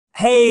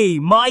Hey,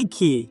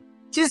 Mikey,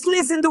 just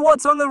listen to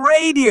what's on the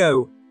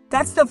radio.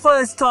 That's the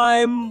first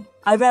time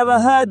I've ever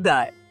heard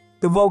that.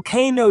 The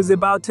volcano's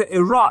about to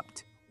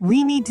erupt.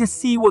 We need to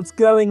see what's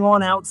going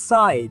on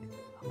outside.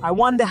 I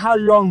wonder how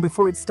long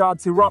before it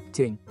starts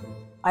erupting.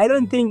 I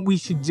don't think we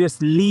should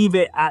just leave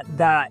it at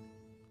that.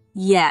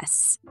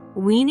 Yes,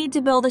 we need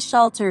to build a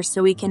shelter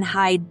so we can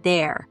hide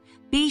there.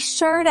 Be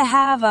sure to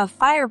have a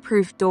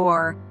fireproof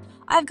door.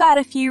 I've got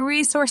a few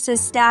resources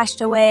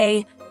stashed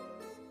away.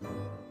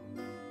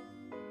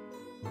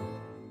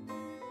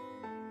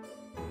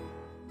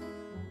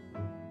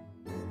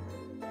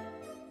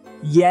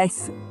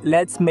 Yes,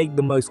 let's make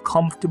the most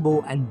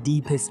comfortable and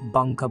deepest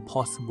bunker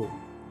possible.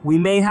 We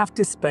may have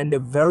to spend a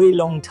very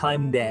long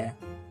time there.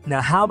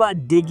 Now how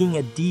about digging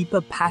a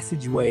deeper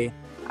passageway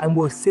and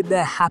we'll sit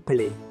there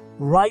happily.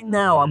 Right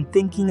now I'm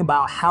thinking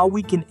about how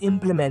we can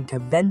implement a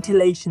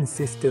ventilation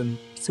system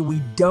so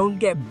we don't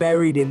get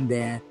buried in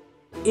there.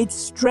 It's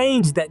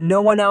strange that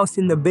no one else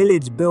in the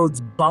village builds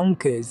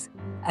bunkers,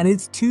 and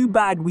it's too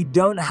bad we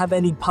don't have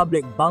any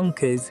public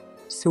bunkers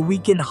so we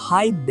can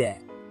hide there.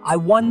 I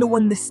wonder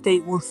when the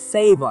state will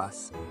save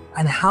us,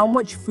 and how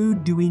much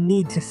food do we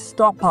need to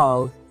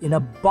stockpile in a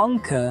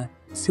bunker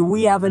so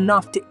we have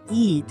enough to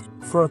eat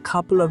for a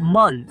couple of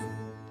months.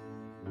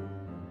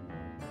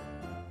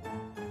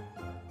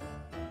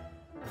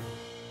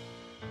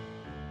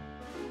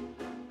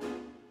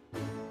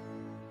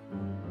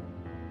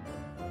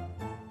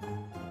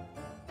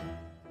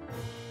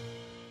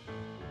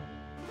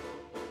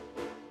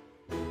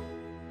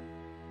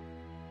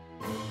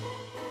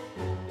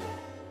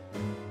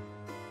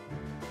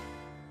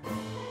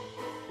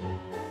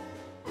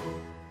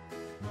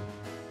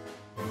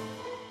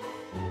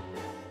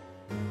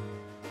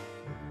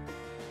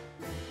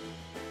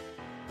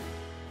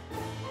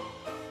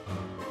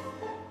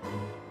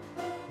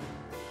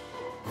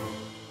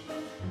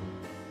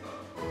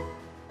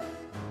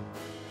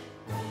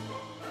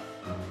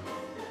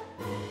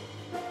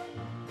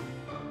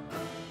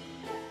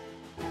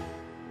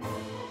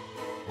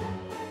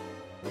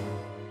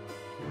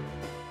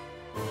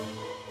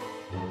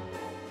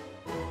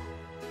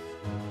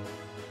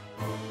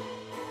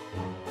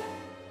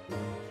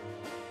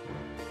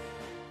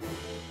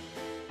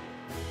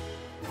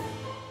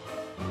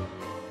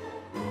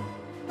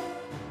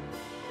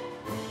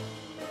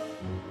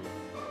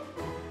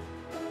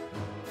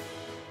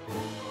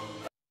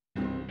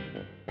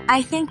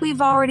 I think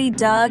we've already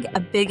dug a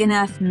big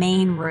enough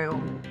main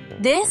room.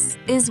 This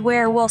is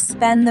where we'll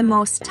spend the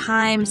most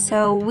time,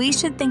 so we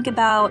should think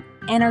about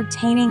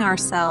entertaining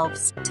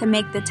ourselves to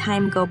make the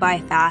time go by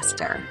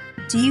faster.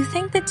 Do you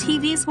think the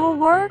TVs will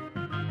work?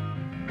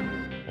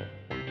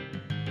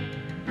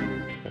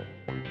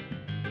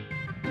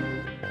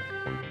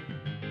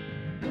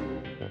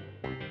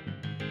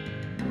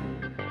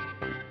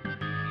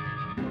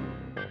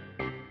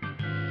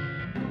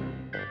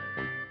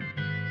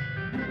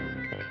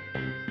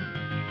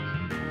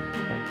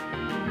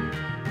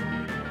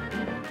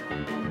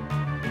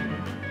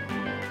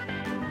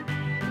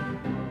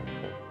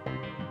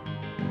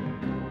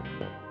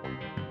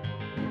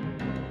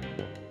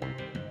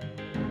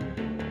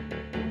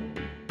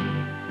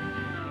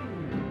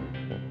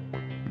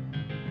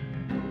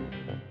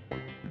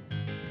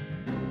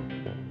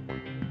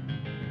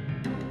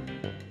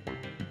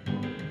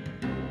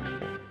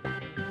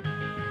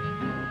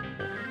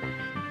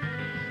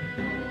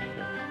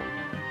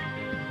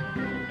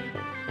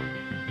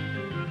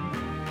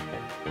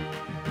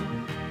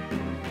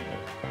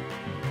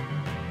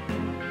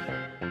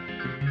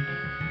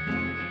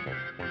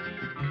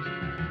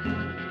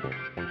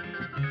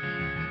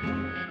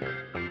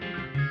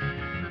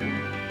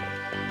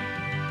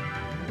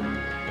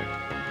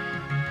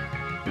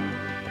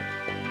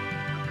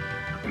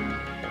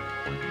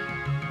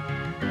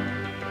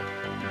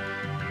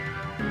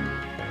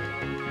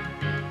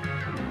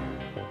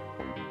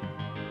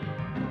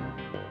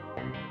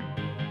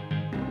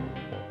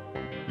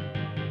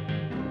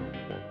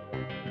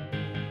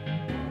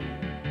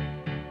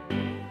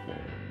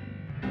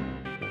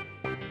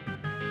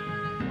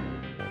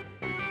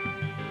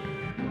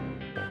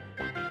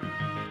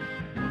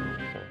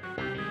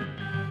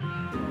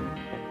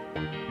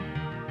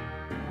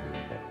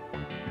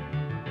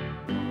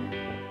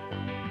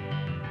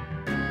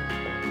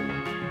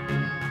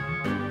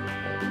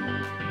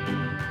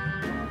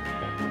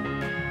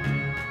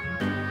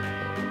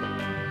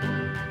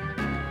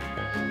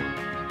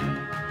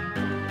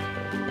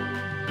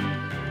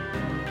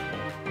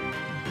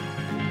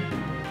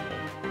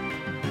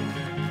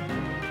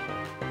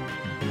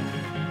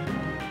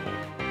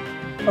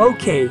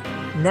 Okay,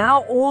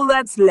 now all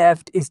that's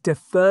left is to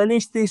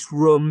furnish this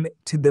room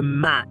to the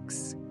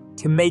max,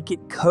 to make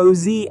it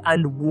cozy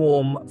and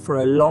warm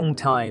for a long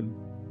time.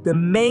 The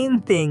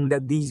main thing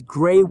that these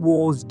grey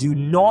walls do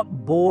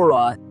not bore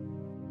us.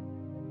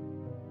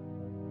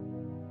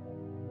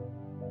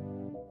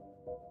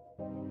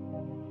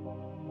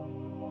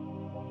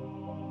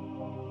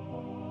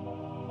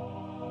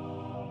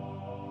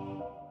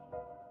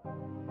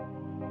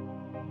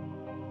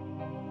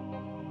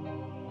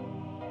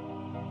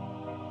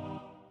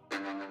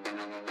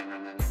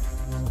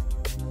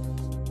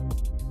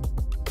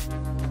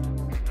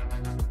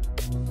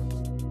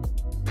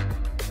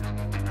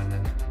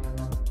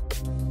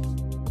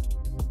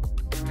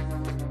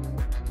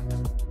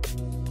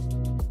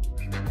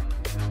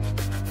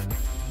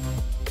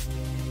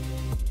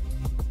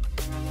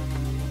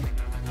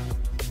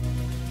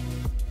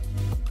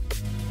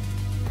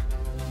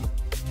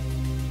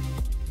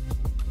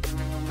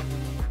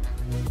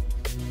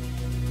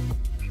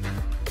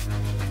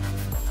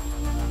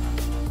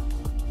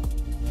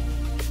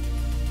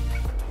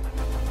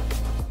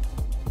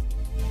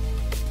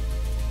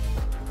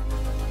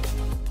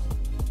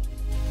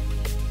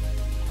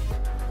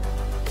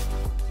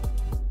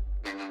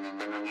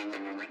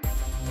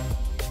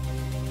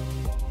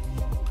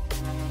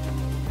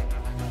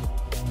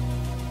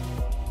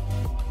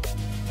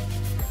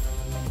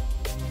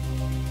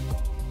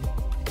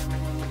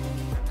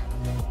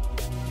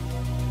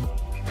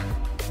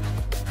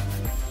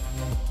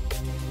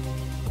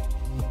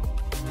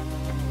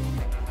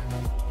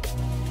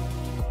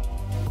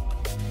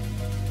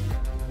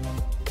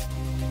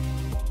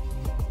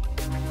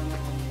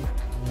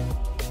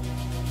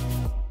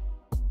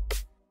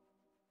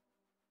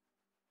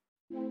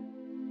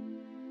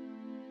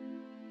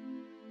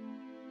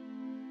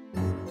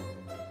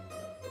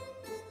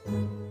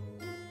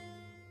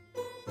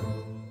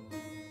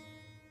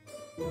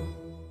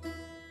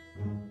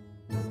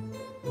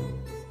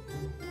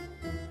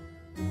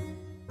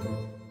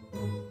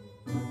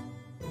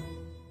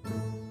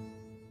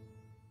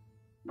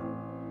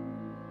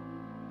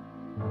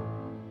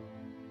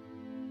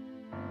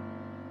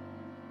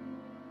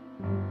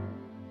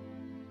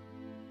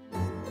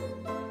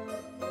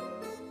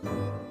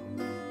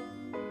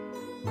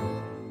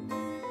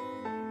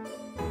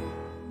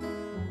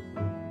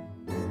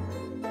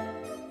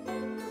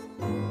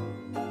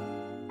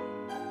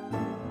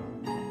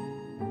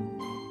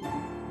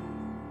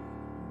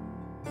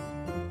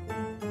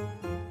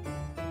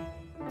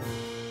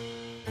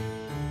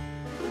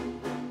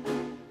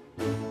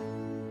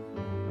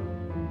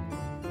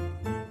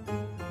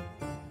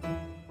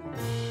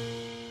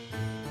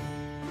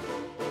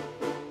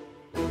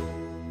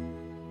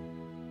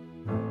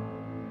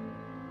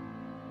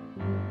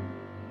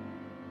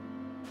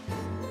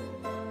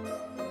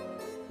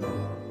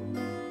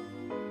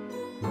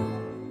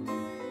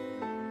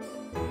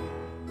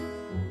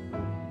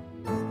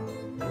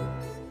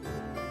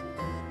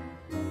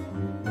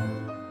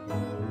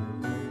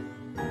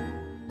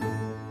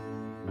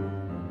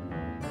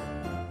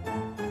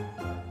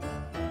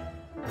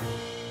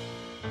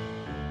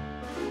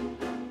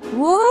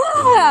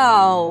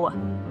 Whoa!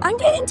 I'm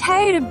getting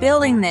tired of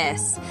building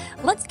this.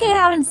 Let's get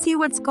out and see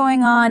what's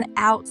going on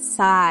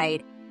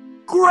outside.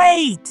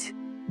 Great!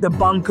 The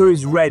bunker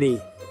is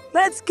ready.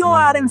 Let's go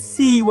out and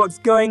see what's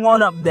going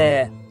on up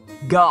there.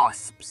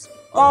 Gasps.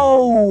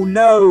 Oh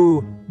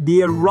no!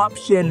 The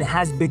eruption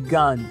has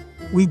begun.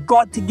 We've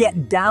got to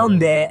get down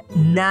there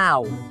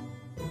now.